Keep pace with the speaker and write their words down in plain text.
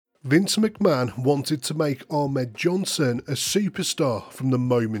Vince McMahon wanted to make Ahmed Johnson a superstar from the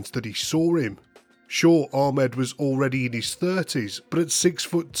moment that he saw him. Sure, Ahmed was already in his 30s, but at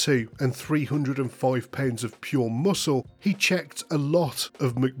 6'2" and 305 pounds of pure muscle, he checked a lot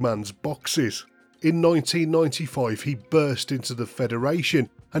of McMahon's boxes. In 1995, he burst into the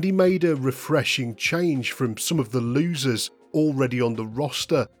Federation and he made a refreshing change from some of the losers already on the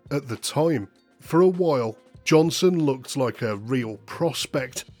roster at the time. For a while, Johnson looked like a real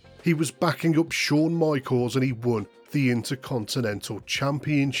prospect. He was backing up Shawn Michaels and he won the Intercontinental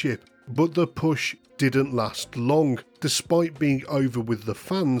Championship. But the push didn't last long. Despite being over with the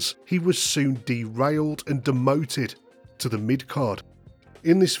fans, he was soon derailed and demoted to the mid-card.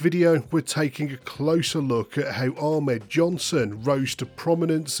 In this video, we're taking a closer look at how Ahmed Johnson rose to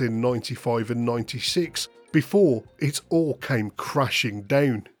prominence in 95 and 96 before it all came crashing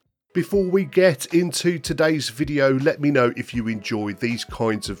down. Before we get into today's video, let me know if you enjoy these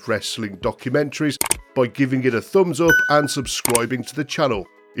kinds of wrestling documentaries by giving it a thumbs up and subscribing to the channel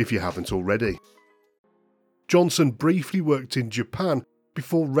if you haven't already. Johnson briefly worked in Japan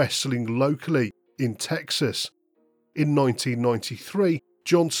before wrestling locally in Texas. In 1993,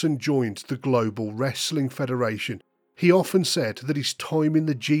 Johnson joined the Global Wrestling Federation. He often said that his time in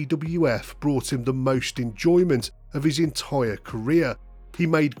the WWF brought him the most enjoyment of his entire career. He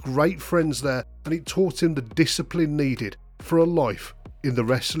made great friends there and it taught him the discipline needed for a life in the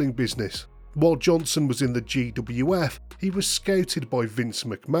wrestling business. While Johnson was in the GWF, he was scouted by Vince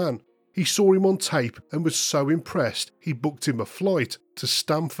McMahon. He saw him on tape and was so impressed he booked him a flight to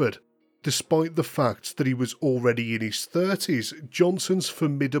Stamford. Despite the fact that he was already in his 30s, Johnson's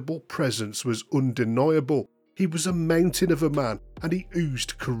formidable presence was undeniable. He was a mountain of a man and he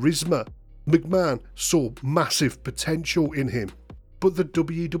oozed charisma. McMahon saw massive potential in him. But the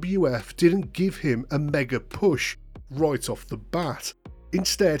WWF didn't give him a mega push right off the bat.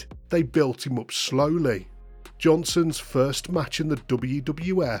 Instead, they built him up slowly. Johnson's first match in the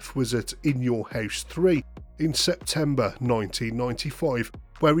WWF was at In Your House 3 in September 1995,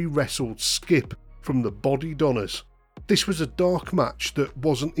 where he wrestled Skip from the Body Donners. This was a dark match that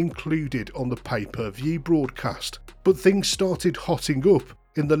wasn't included on the pay-per-view broadcast, but things started hotting up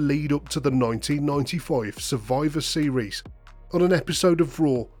in the lead up to the 1995 Survivor Series. On an episode of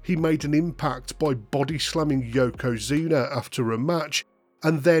Raw, he made an impact by body slamming Yokozuna after a match,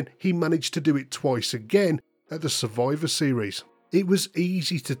 and then he managed to do it twice again at the Survivor Series. It was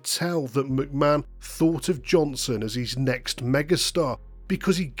easy to tell that McMahon thought of Johnson as his next megastar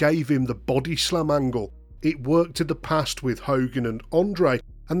because he gave him the body slam angle. It worked in the past with Hogan and Andre,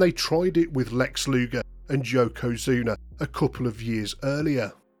 and they tried it with Lex Luger and Yokozuna a couple of years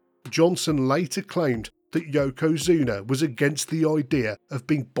earlier. Johnson later claimed that Yokozuna was against the idea of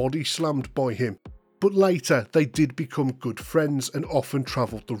being body slammed by him, but later they did become good friends and often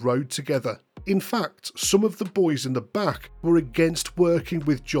travelled the road together. In fact, some of the boys in the back were against working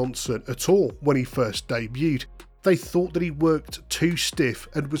with Johnson at all when he first debuted. They thought that he worked too stiff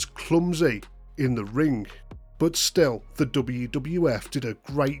and was clumsy in the ring. But still, the WWF did a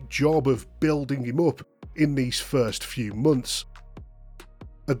great job of building him up in these first few months.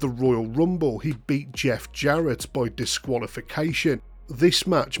 At the Royal Rumble, he beat Jeff Jarrett by disqualification. This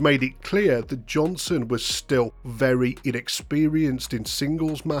match made it clear that Johnson was still very inexperienced in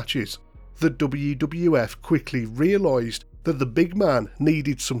singles matches. The WWF quickly realised that the big man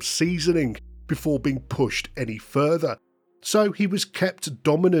needed some seasoning before being pushed any further. So he was kept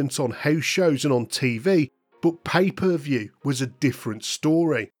dominant on house shows and on TV, but pay-per-view was a different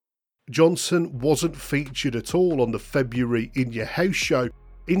story. Johnson wasn't featured at all on the February In Your House show.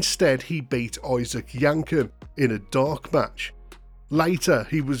 Instead, he beat Isaac Yankem in a dark match. Later,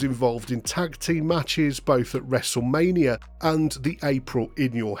 he was involved in tag team matches both at WrestleMania and the April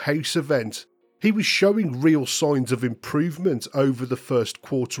In Your House event. He was showing real signs of improvement over the first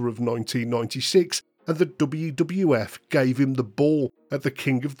quarter of 1996, and the WWF gave him the ball at the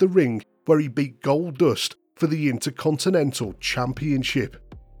King of the Ring, where he beat Goldust for the Intercontinental Championship.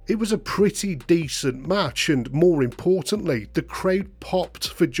 It was a pretty decent match, and more importantly, the crowd popped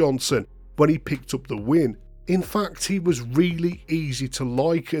for Johnson when he picked up the win. In fact, he was really easy to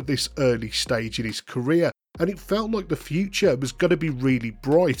like at this early stage in his career, and it felt like the future was going to be really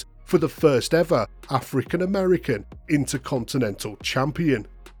bright for the first ever African American Intercontinental Champion.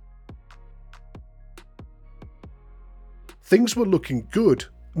 Things were looking good.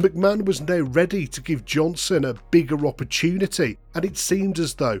 McMahon was now ready to give Johnson a bigger opportunity, and it seemed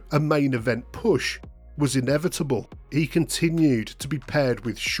as though a main event push was inevitable. He continued to be paired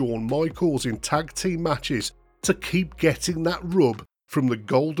with Shawn Michaels in tag team matches to keep getting that rub from the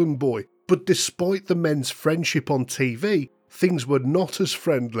Golden Boy. But despite the men's friendship on TV, things were not as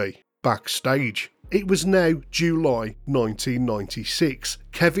friendly backstage. It was now July 1996.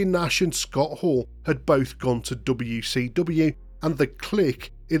 Kevin Nash and Scott Hall had both gone to WCW, and the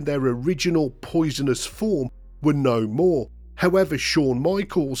Clique, in their original poisonous form, were no more. However, Shawn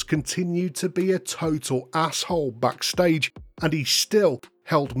Michaels continued to be a total asshole backstage, and he still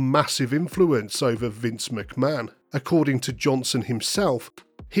held massive influence over Vince McMahon. According to Johnson himself,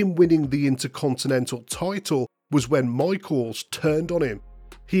 him winning the Intercontinental title was when Michaels turned on him.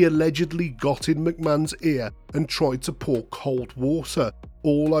 He allegedly got in McMahon's ear and tried to pour cold water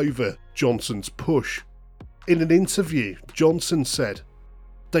all over Johnson's push. In an interview, Johnson said,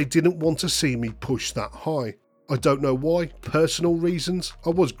 "They didn't want to see me push that high. I don't know why, personal reasons. I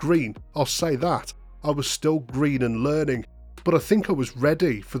was green, I'll say that. I was still green and learning, but I think I was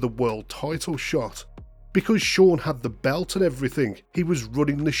ready for the world title shot. Because Shawn had the belt and everything, he was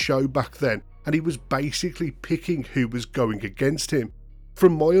running the show back then, and he was basically picking who was going against him.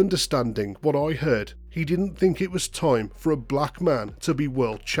 From my understanding, what I heard, he didn't think it was time for a black man to be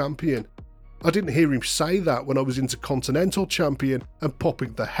world champion. I didn't hear him say that when I was Intercontinental champion and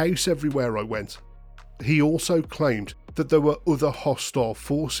popping the house everywhere I went." He also claimed that there were other hostile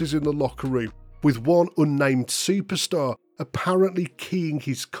forces in the locker room, with one unnamed superstar apparently keying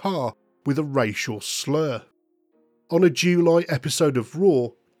his car with a racial slur. On a July episode of Raw,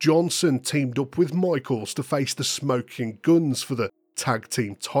 Johnson teamed up with Michaels to face the Smoking Guns for the tag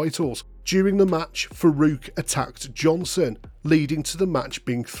team titles. During the match, Farouk attacked Johnson, leading to the match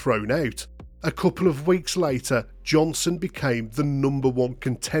being thrown out. A couple of weeks later, Johnson became the #1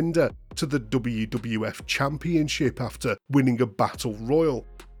 contender to the WWF Championship after winning a Battle Royal.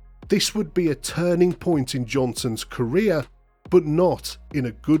 This would be a turning point in Johnson's career, but not in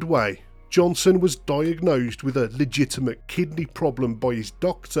a good way. Johnson was diagnosed with a legitimate kidney problem by his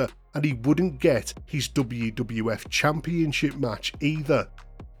doctor, and he wouldn't get his WWF Championship match either.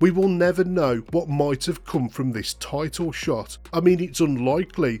 We will never know what might have come from this title shot. I mean, it's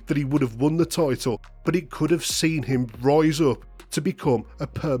unlikely that he would have won the title, but it could have seen him rise up to become a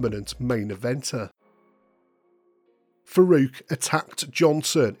permanent main eventer. Farouk attacked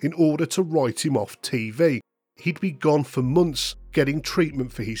Johnson in order to write him off TV. He'd be gone for months getting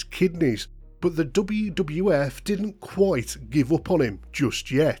treatment for his kidneys, but the WWF didn't quite give up on him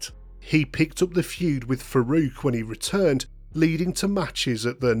just yet. He picked up the feud with Farouk when he returned, leading to matches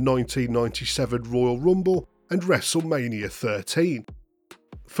at the 1997 Royal Rumble and WrestleMania 13.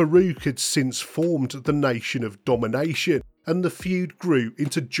 Farouk had since formed the Nation of Domination, and the feud grew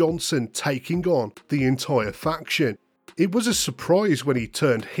into Johnson taking on the entire faction. It was a surprise when he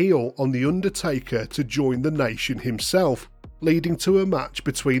turned heel on The Undertaker to join the Nation himself, leading to a match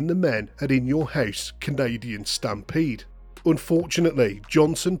between the men at In Your House Canadian Stampede. Unfortunately,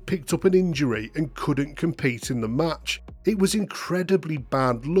 Johnson picked up an injury and couldn't compete in the match. It was incredibly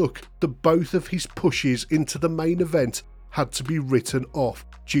bad luck that both of his pushes into the main event had to be written off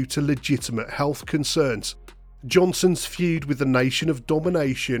due to legitimate health concerns. Johnson's feud with the Nation of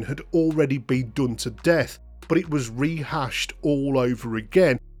Domination had already been done to death, but it was rehashed all over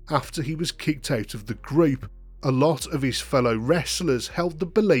again after he was kicked out of the group. A lot of his fellow wrestlers held the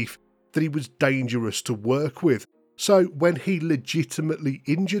belief that he was dangerous to work with, so when he legitimately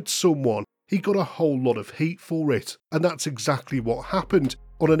injured someone, he got a whole lot of heat for it, and that's exactly what happened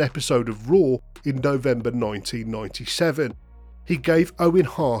on an episode of Raw in November 1997. He gave Owen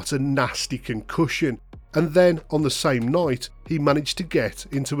Hart a nasty concussion, and then on the same night he managed to get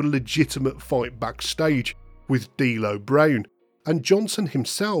into a legitimate fight backstage with D'Lo Brown, and Johnson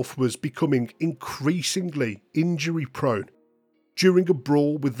himself was becoming increasingly injury prone. During a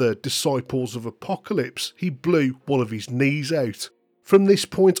brawl with the Disciples of Apocalypse, he blew one of his knees out. From this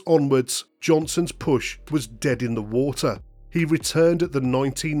point onwards, Johnson's push was dead in the water. He returned at the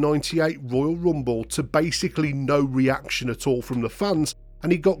 1998 Royal Rumble to basically no reaction at all from the fans,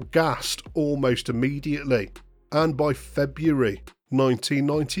 and he got gassed almost immediately. And by February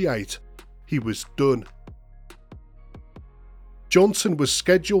 1998, he was done. Johnson was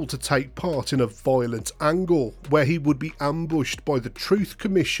scheduled to take part in a violent angle where he would be ambushed by the Truth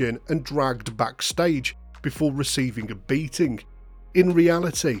Commission and dragged backstage before receiving a beating. In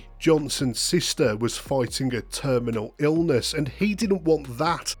reality, Johnson's sister was fighting a terminal illness, and he didn't want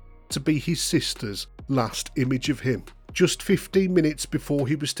that to be his sister's last image of him. Just 15 minutes before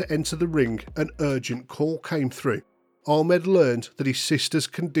he was to enter the ring, an urgent call came through. Ahmed learned that his sister's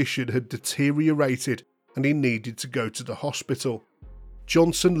condition had deteriorated and he needed to go to the hospital.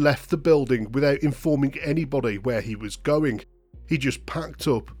 Johnson left the building without informing anybody where he was going. He just packed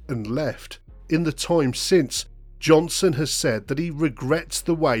up and left. In the time since, Johnson has said that he regrets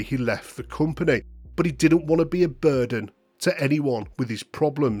the way he left the company, but he didn't want to be a burden to anyone with his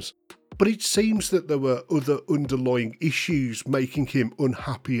problems. But it seems that there were other underlying issues making him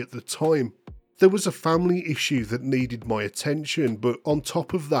unhappy at the time. There was a family issue that needed my attention, but on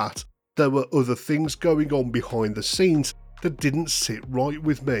top of that, there were other things going on behind the scenes that didn't sit right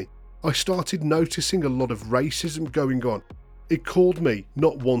with me. I started noticing a lot of racism going on. It called me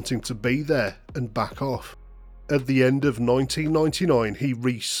not wanting to be there and back off. At the end of 1999, he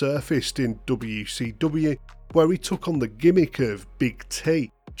resurfaced in WCW, where he took on the gimmick of Big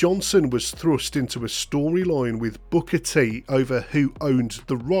T. Johnson was thrust into a storyline with Booker T over who owned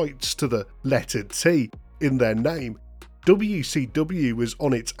the rights to the letter T in their name. WCW was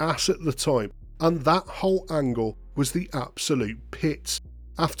on its ass at the time, and that whole angle was the absolute pits.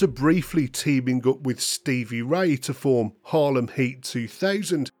 After briefly teaming up with Stevie Ray to form Harlem Heat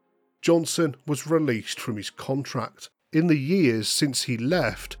 2000, Johnson was released from his contract. In the years since he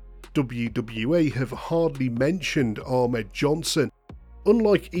left, WWE have hardly mentioned Ahmed Johnson.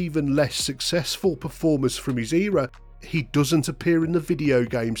 Unlike even less successful performers from his era, he doesn't appear in the video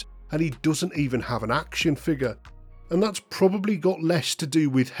games and he doesn't even have an action figure. And that's probably got less to do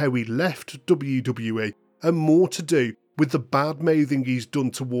with how he left WWE and more to do with the bad-mouthing he's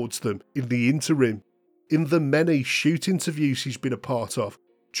done towards them in the interim. In the many shoot interviews he's been a part of,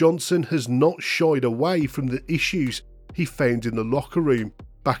 Johnson has not shied away from the issues he found in the locker room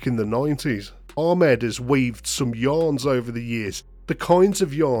back in the 90s. Ahmed has weaved some yarns over the years, the kinds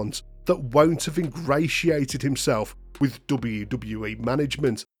of yarns that won't have ingratiated himself with WWE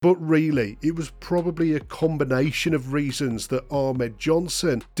management, but really it was probably a combination of reasons that Ahmed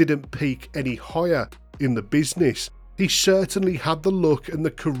Johnson didn't peak any higher in the business. He certainly had the look and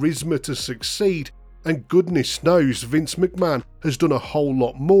the charisma to succeed, and goodness knows Vince McMahon has done a whole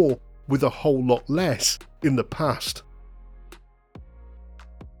lot more with a whole lot less in the past.